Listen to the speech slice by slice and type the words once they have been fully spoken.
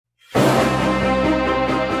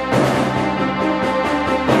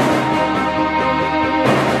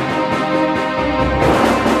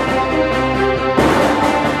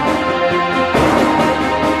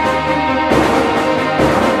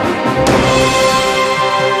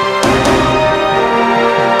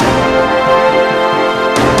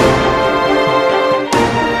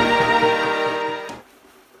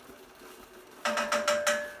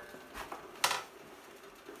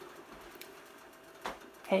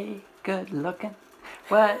Hey, good looking.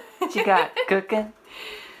 What you got cooking?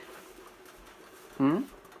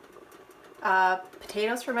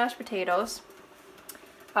 Potatoes for mashed potatoes.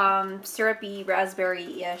 Syrupy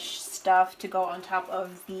raspberry-ish stuff to go on top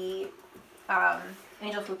of the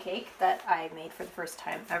angel food cake that I made for the first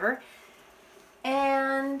time ever.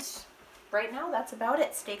 And right now that's about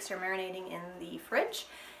it. Steaks are marinating in the fridge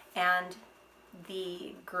and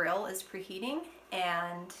the grill is preheating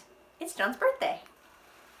and it's John's birthday.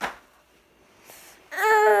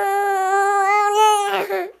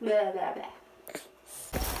 Blah, blah, blah.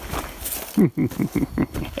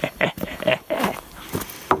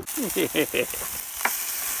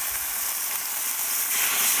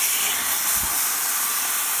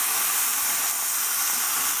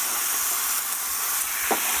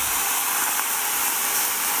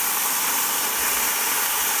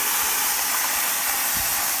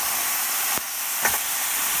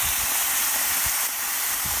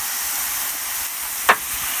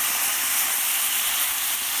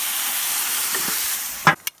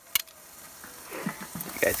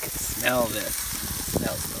 You guys can smell this. It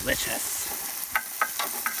smells delicious.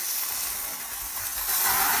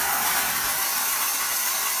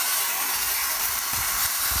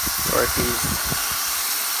 Dorothy's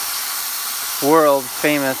world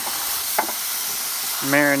famous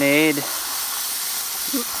marinade.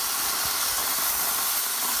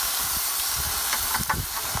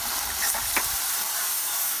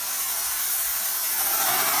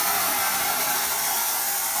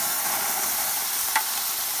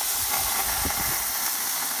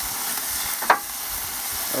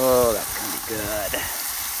 Oh, that's gonna be good.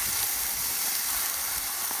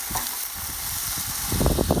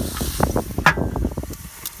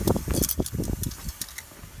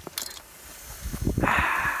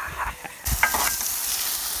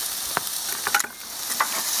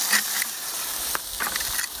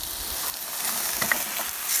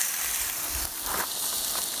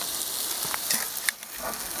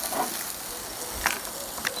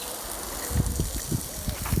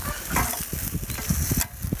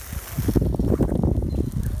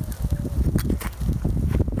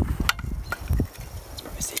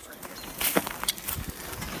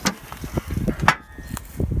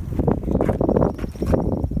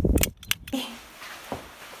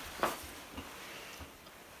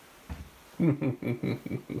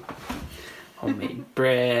 Homemade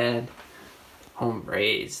bread, home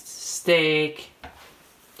raised steak,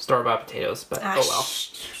 store-bought potatoes, but oh well.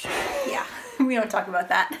 Yeah, we don't talk about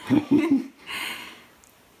that.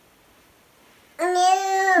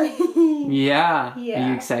 Yeah. Yeah. Are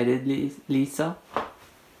you excited, Lisa?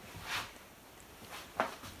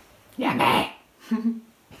 Yeah,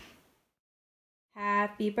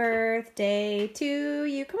 Happy birthday to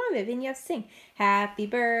you. Come on, Vivian, you have to sing. Happy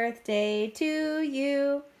birthday to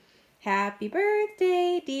you. Happy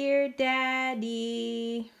birthday, dear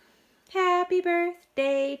Daddy. Happy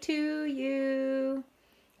birthday to you.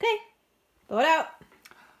 Okay, blow it out.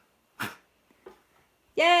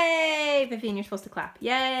 Yay! Vivian, you're supposed to clap.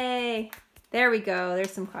 Yay! There we go.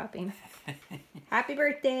 There's some clapping. Happy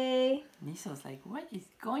birthday. Lisa's like, what is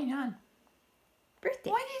going on? Birthday.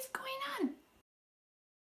 What is going on?